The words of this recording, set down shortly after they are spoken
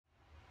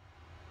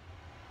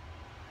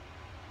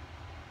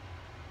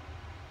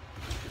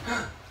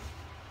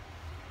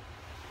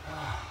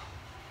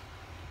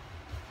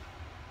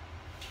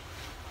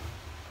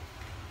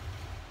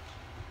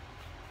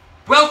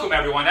Welcome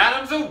everyone,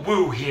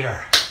 TheDailyWoo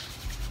here.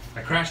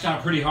 I crashed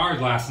out pretty hard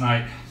last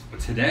night, but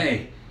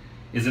today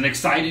is an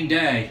exciting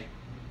day.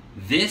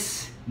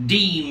 This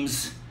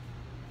deems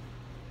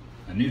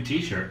a new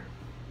t-shirt.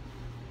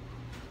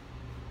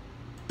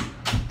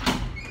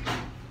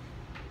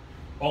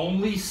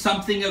 Only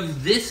something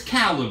of this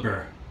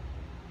caliber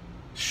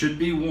should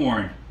be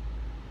worn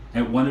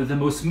at one of the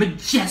most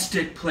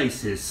majestic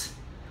places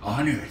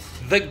on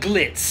earth. The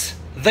glitz,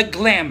 the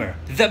glamour,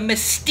 the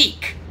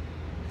mystique.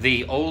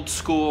 The old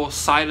school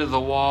side of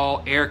the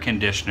wall air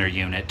conditioner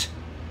unit.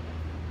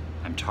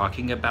 I'm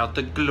talking about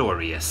the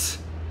glorious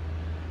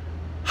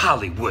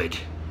Hollywood.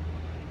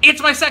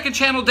 It's my second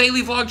channel,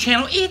 daily vlog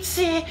channel. It's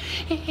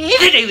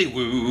TheDailyWoo.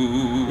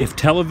 If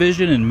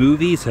television and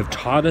movies have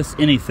taught us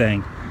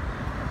anything,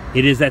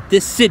 it is that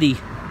this city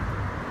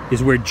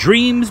is where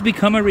dreams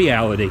become a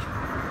reality.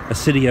 A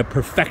city of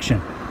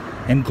perfection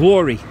and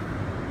glory,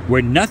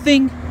 where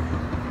nothing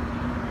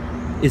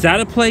is out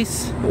of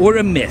place or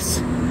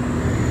amiss.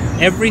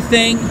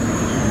 Everything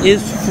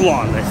is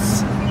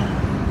flawless.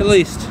 At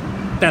least,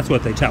 that's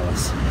what they tell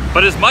us.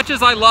 But as much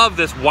as I love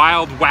this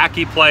wild,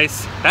 wacky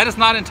place, that is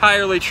not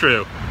entirely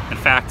true. In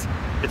fact,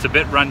 it's a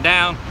bit run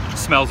down,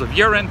 smells of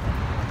urine,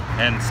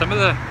 and some of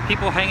the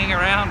people hanging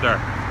around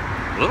are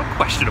a little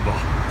questionable.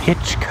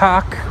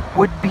 Hitchcock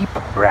would be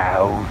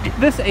proud.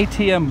 This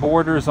ATM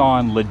borders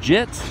on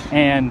legit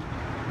and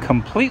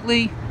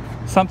completely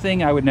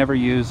something I would never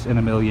use in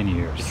a million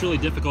years. It's really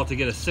difficult to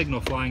get a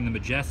signal flying the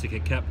Majestic.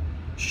 It kept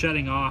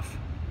shutting off,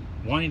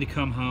 wanting to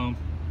come home.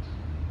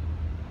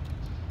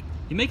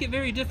 You make it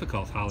very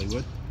difficult,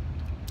 Hollywood.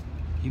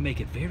 You make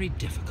it very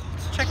difficult.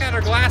 Check out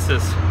our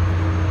glasses.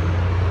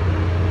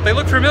 They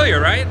look familiar,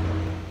 right?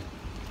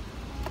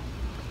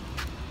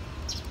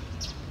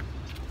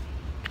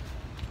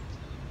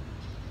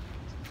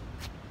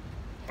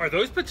 Are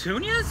those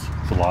petunias?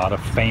 There's a lot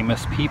of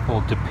famous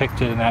people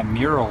depicted in that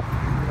mural.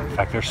 In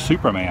fact, there's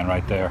Superman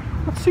right there.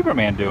 What's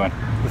Superman doing?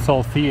 This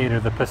old theater,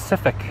 the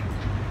Pacific.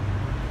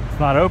 It's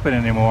not open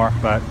anymore,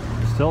 but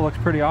it still looks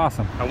pretty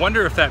awesome. I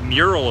wonder if that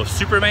mural of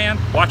Superman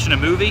watching a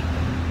movie,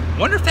 I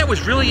wonder if that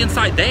was really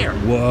inside there.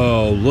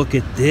 Whoa, look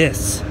at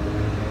this.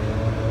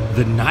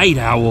 The night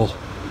owl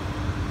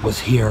was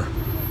here.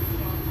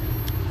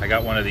 I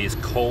got one of these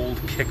cold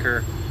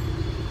kicker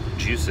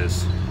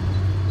juices.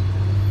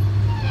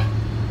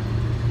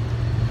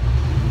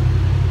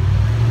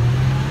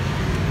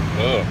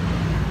 Oh,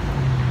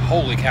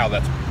 holy cow,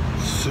 that's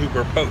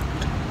super potent.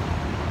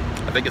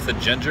 I think it's the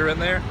ginger in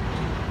there.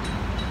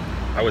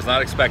 I was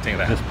not expecting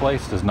that. This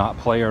place does not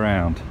play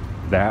around.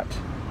 That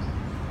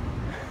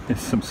is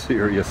some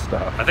serious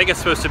stuff. I think it's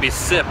supposed to be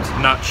sipped,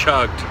 not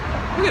chugged.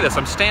 Look at this,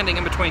 I'm standing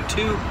in between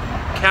two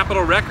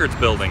Capitol Records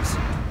buildings.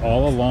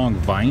 All along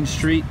Vine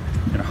Street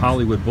and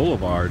Hollywood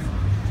Boulevard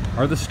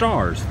are the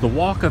stars, the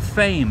Walk of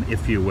Fame,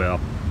 if you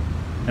will.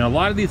 And a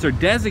lot of these are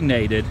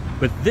designated,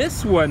 but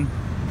this one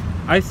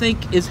I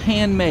think is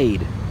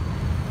handmade.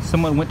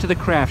 Someone went to the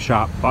craft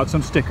shop, bought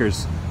some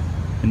stickers,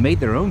 and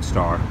made their own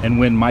star. And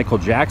when Michael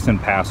Jackson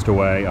passed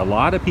away, a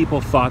lot of people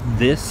thought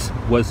this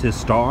was his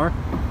star,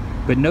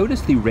 but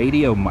notice the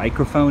radio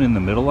microphone in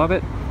the middle of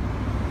it?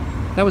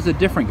 That was a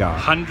different guy.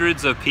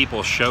 Hundreds of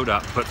people showed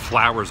up, put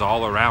flowers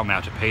all around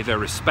now to pay their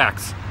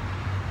respects.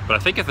 But I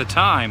think at the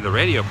time, the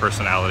radio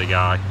personality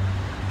guy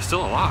was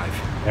still alive.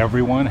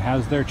 Everyone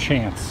has their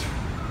chance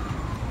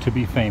to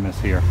be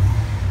famous here.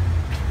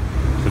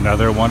 It's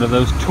another one of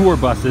those tour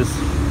buses.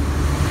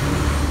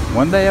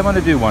 One day I'm going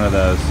to do one of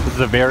those. This is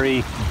a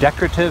very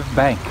decorative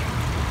bank.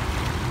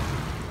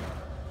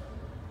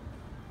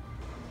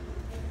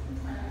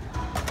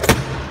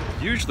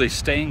 Usually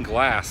stained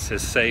glass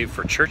is saved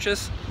for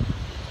churches.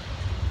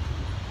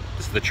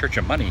 This is the Church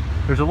of Money.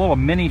 There's a little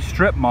mini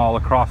strip mall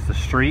across the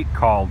street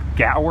called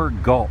Gower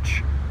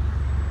Gulch.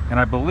 And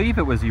I believe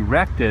it was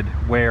erected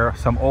where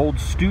some old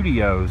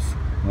studios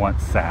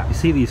once sat. You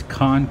see these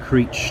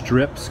concrete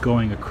strips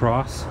going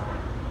across?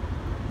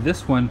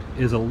 This one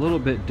is a little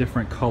bit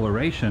different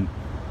coloration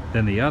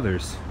than the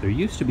others. There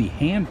used to be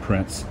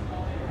handprints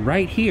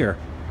right here,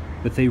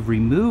 but they've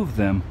removed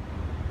them,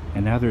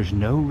 and now there's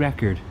no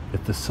record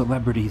that the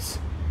celebrities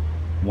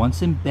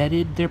once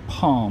embedded their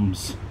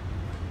palms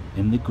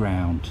in the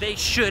ground. They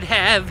should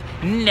have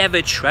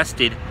never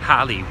trusted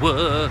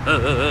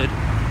Hollywood.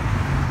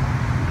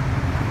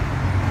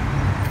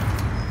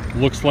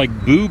 Looks like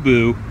Boo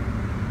Boo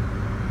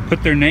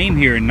put their name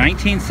here in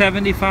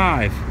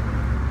 1975.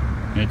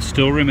 And it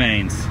still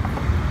remains.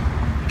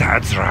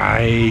 That's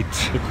right.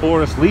 The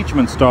Cloris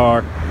Leachman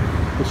star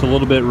looks a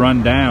little bit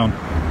run down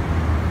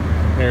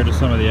compared to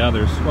some of the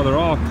others. Well, they're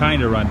all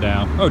kind of run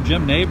down. Oh,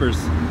 Jim Nabors,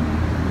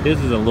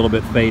 his is a little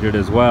bit faded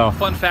as well.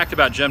 Fun fact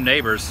about Jim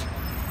Nabors,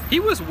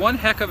 he was one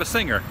heck of a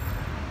singer.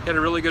 He had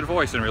a really good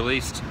voice and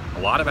released a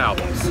lot of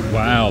albums.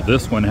 Wow,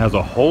 this one has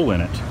a hole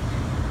in it.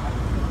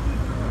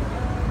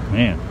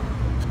 Man,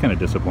 it's kind of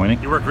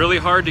disappointing. You work really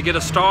hard to get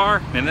a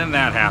star, and then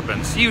that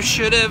happens. You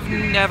should have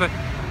never...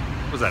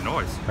 What was that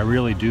noise? I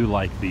really do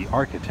like the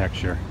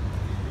architecture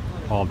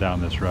all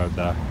down this road,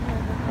 though.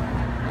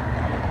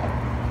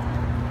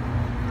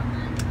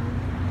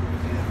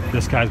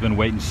 This guy's been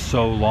waiting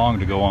so long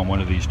to go on one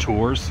of these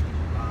tours.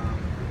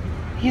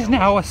 He's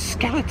now a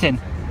skeleton.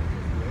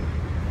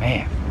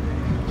 Man.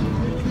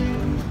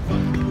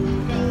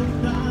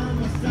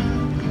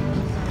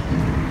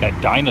 That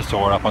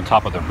dinosaur up on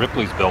top of the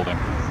Ripley's building.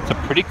 It's a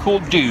pretty cool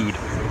dude.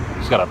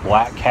 He's got a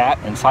black cat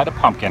inside a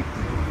pumpkin.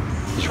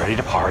 He's ready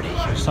to party.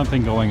 There's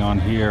something going on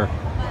here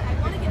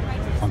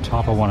on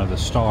top of one of the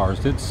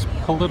stars. It's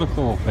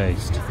political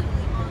based,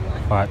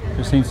 but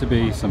there seems to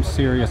be some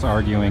serious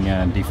arguing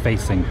and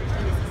defacing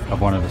of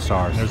one of the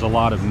stars. There's a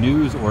lot of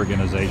news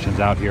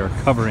organizations out here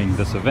covering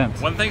this event.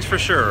 One thing's for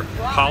sure,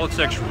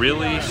 politics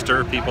really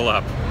stir people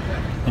up.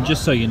 And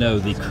just so you know,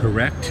 the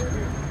correct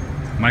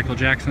Michael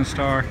Jackson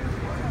star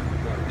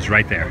is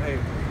right there.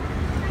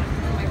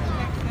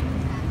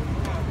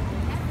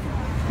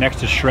 Next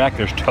to Shrek,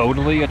 there's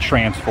totally a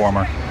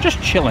transformer,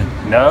 just chilling.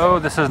 No,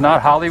 this is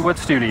not Hollywood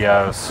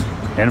Studios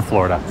in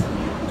Florida.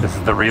 This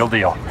is the real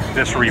deal.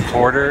 This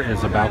reporter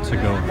is about to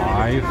go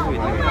live,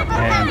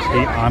 and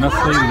he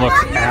honestly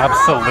looks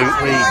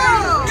absolutely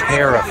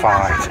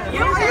terrified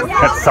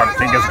that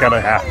something is going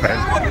to happen.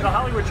 The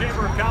Hollywood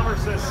Chamber of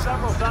Commerce says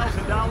several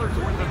 $1,000s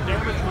worth of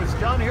damage was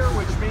done here,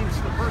 which means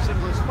the person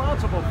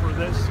responsible for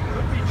this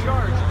could be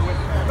charged with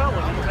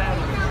felony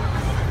vandalism.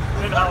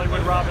 In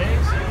Hollywood, Rob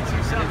Hayes,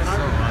 ABC 7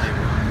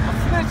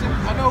 Eyewitness.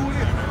 I know who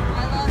it is.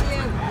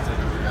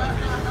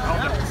 I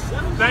love you.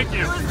 Thank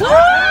you.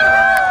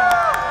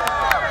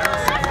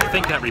 I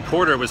think that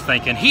reporter was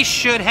thinking he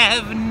should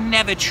have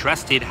never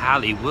trusted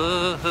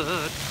Hollywood.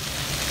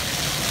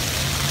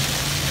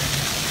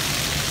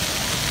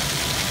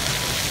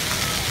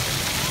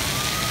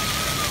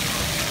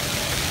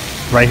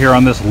 Right here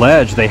on this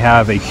ledge, they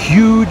have a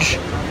huge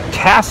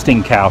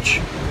casting couch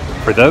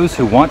for those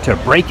who want to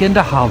break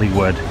into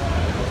Hollywood.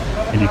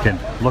 And you can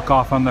look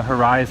off on the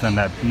horizon,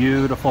 that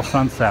beautiful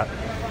sunset.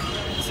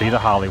 See the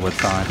Hollywood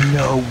sign.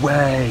 No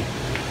way.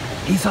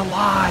 He's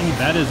alive.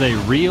 That is a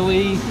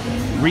really,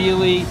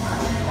 really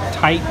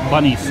tight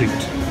bunny suit.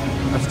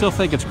 I still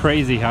think it's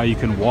crazy how you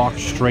can walk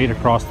straight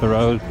across the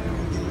road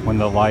when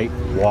the light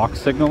walk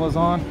signal is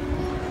on.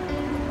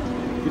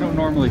 You don't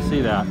normally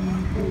see that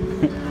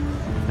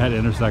at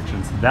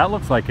intersections. That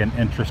looks like an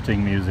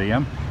interesting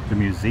museum. The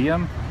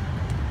Museum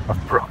of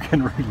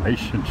Broken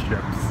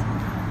Relationships.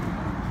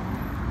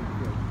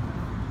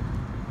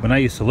 When I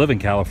used to live in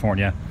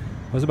California,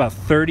 it was about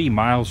 30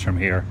 miles from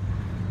here.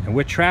 And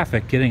with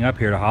traffic, getting up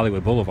here to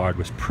Hollywood Boulevard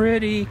was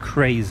pretty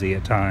crazy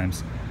at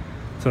times.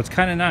 So it's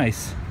kind of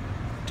nice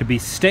to be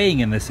staying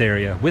in this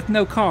area with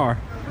no car.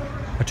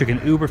 I took an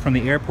Uber from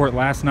the airport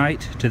last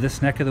night to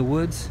this neck of the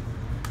woods.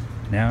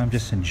 Now I'm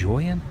just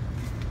enjoying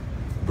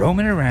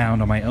roaming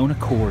around on my own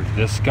accord.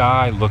 This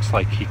guy looks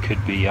like he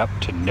could be up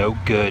to no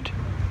good.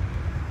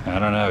 I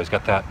don't know, he's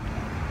got that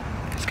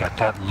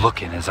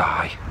look in his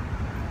eye.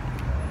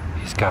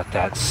 He's got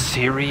that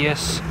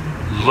serious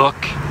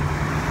look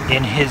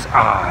in his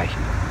eye.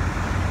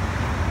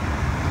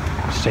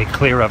 Stay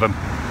clear of him.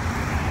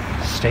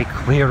 Stay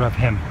clear of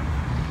him.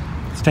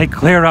 Stay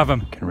clear of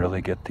him. You can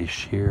really get the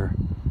sheer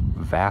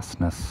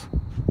vastness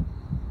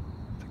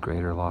of the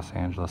greater Los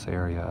Angeles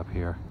area up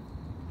here.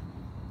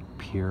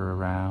 Peer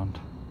around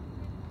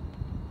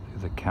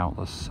through the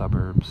countless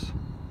suburbs.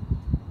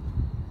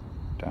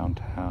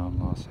 Downtown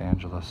Los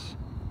Angeles.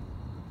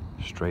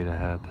 Straight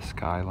ahead, the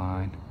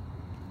skyline.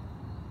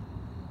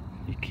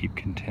 You keep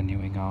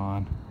continuing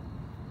on.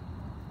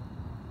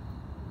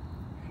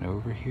 And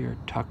over here,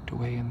 tucked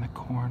away in the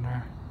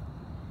corner,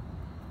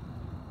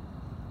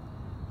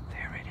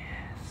 there it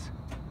is.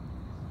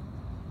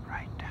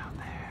 Right down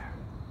there.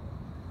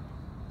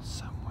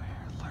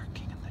 Somewhere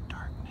lurking in the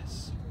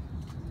darkness.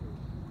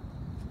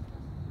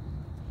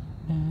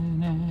 Na,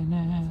 na,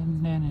 na, na,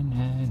 na, na,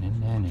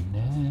 na, na,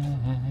 na.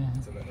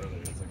 So that earlier,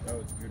 it's like, oh,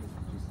 it's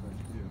beautiful, just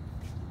like you.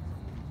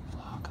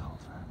 Vlog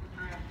over.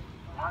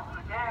 Once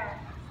again,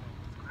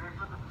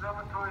 the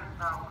observatory is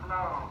now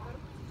closed.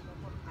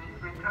 Please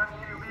return to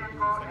your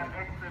vehicle and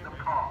exit